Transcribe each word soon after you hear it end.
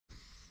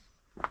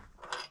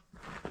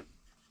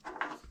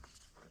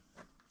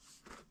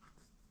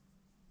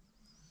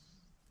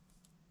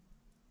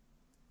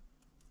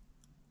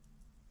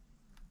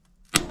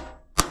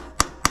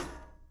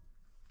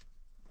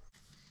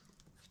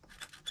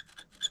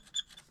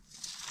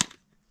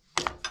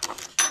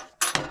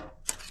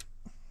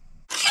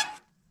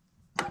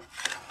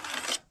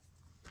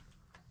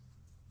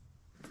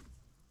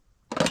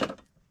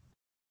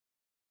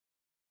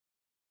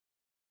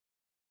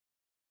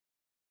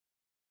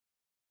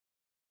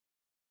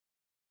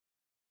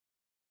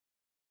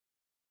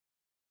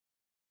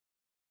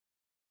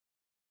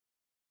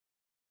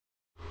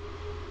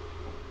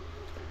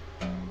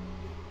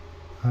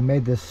I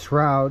made this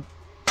shroud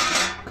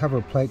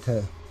cover plate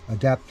to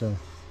adapt the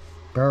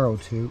barrel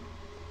to.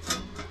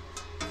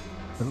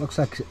 It looks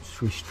like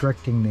it's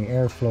restricting the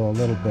airflow a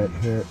little bit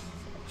here,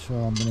 so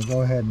I'm going to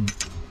go ahead and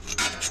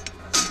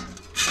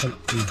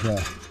put these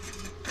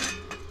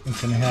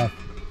 1.5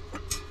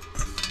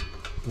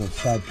 little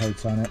side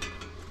plates on it.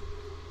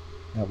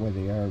 That way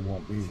the air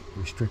won't be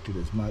restricted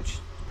as much.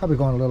 Probably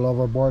going a little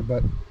overboard,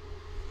 but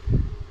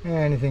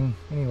any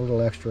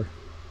little extra,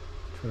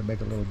 try to make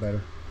it a little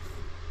better.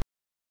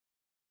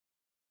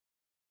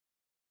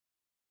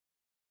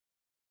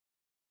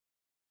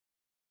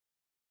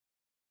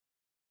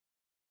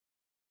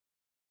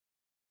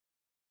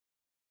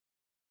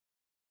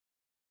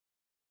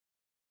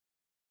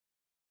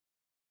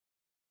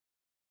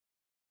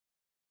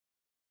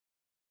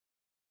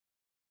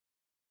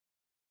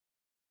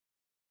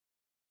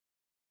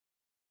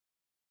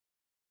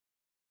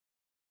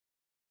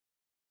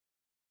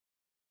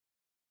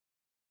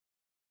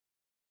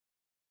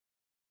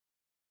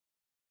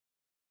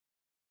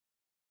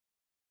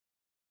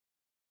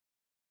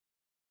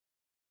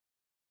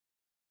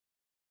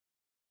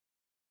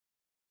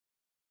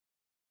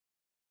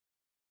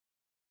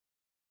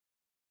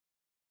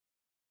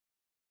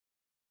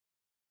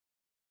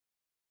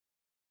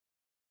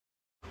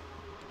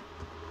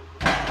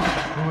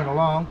 Moving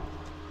along,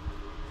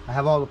 I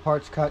have all the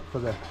parts cut for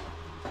the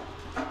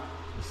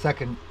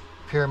second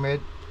pyramid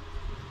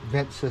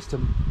vent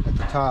system at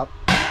the top.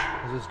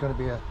 There's going to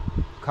be a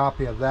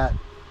copy of that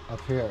up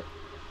here.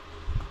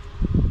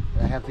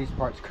 And I have these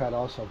parts cut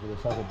also for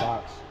this other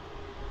box.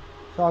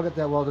 So I'll get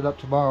that welded up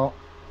tomorrow.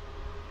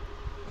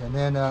 And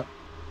then I'm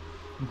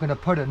going to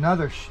put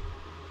another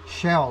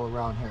shell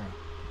around here.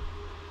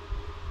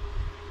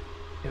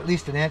 At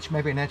least an inch,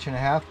 maybe 1.5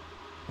 inches,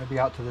 maybe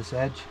out to this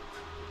edge.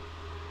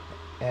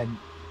 And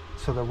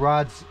so the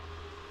rods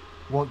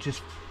won't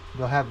just,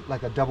 they'll have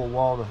like a double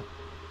wall to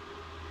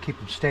keep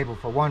them stable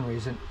for one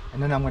reason,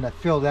 and then I'm going to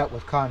fill that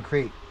with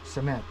concrete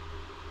cement,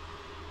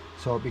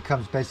 so it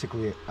becomes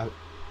basically a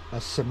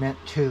cement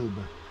tube,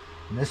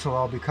 and this will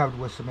all be covered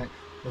with cement.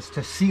 It's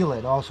to seal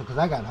it also, because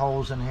I got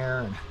holes in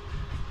here, and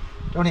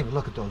don't even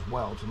look at those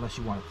welds unless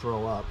you want to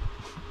throw up.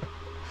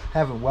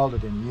 Haven't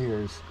welded in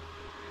years,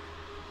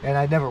 and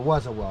I never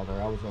was a welder.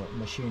 I was a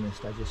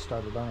machinist. I just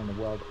started learning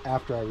to weld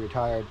after I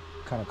retired.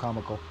 Kind of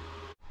comical.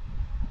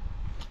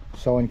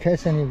 So in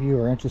case any of you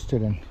are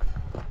interested in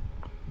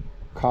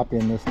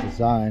copying this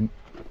design,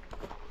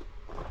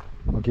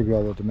 I'll give you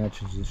all the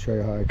dimensions and show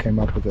you how I came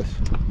up with this.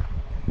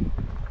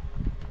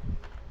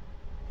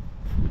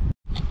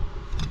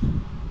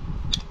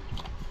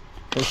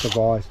 First of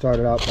all, I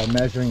started out by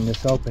measuring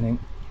this opening.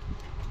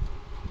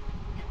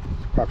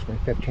 It's approximately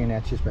 15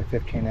 inches by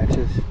 15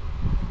 inches.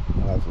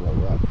 Well, that was a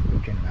little rough,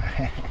 15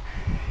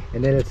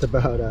 and then it's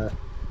about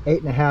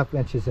 8.5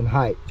 inches in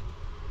height.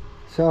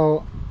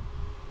 So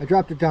I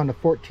dropped it down to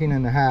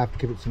 14.5 to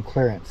give it some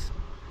clearance,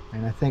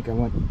 and I think I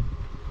went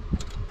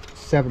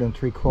 7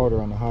 3/4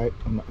 on the height.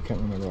 I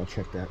can't remember. I'll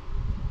check that.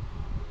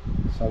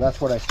 So that's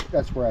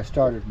where I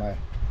started my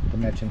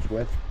dimensions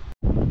with.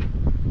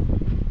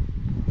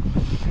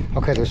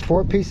 Okay, there's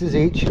 4 pieces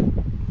each.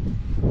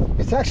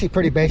 It's actually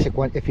pretty basic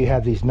if you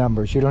have these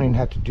numbers. You don't even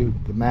have to do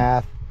the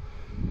math,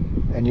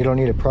 and you don't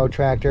need a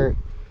protractor.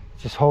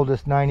 Just hold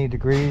this 90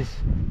 degrees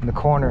in the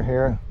corner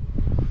here.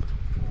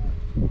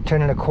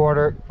 10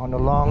 1/4 on the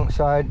long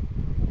side,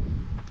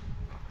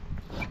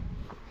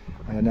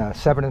 and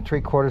 7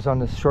 3/4 on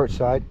the short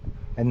side,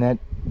 and that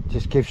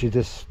just gives you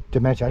this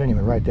dimension. I didn't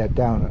even write that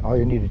down. All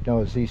you need to know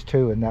is these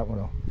two, and that one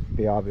will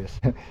be obvious.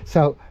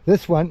 So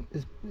this one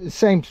is the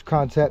same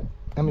concept.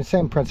 I mean,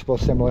 same principle,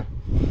 similar.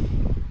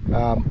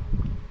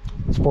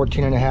 It's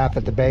 14.5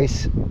 at the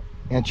base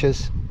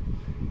inches,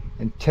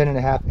 and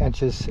 10.5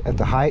 inches at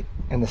the height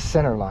and the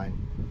center line.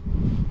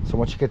 So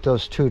once you get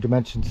those two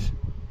dimensions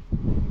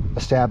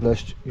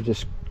established, you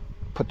just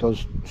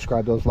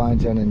scribe those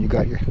lines in, and you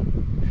got your,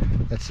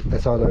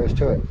 that's all there is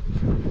to it.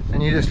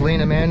 And you just lean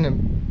them in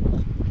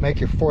and make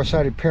your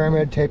 4-sided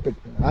pyramid. Tape it.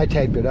 I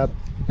taped it up.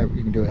 You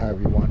can do it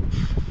however you want,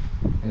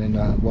 and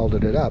then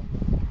welded it up.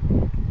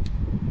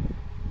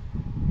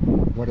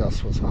 What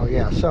else was? Oh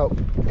yeah. So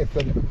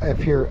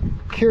if you're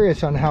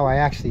curious on how I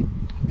actually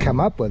come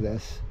up with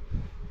this,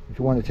 if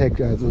you want to take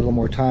a little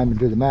more time to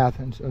do the math,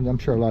 and I'm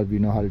sure a lot of you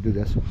know how to do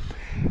this,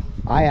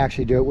 I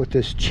actually do it with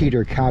this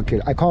cheater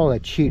calculator. I call it a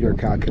cheater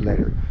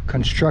calculator.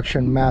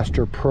 Construction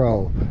Master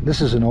Pro.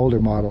 This is an older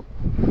model,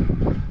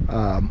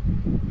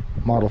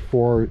 model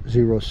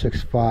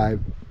 4065.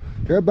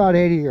 They're about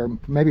 80 or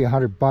maybe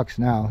 $100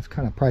 now. It's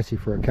kind of pricey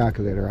for a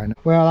calculator, I know.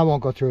 Well, I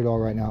won't go through it all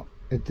right now.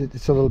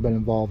 It's a little bit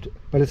involved,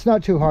 but it's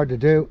not too hard to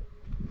do.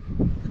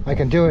 I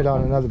can do it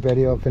on another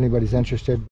video if anybody's interested.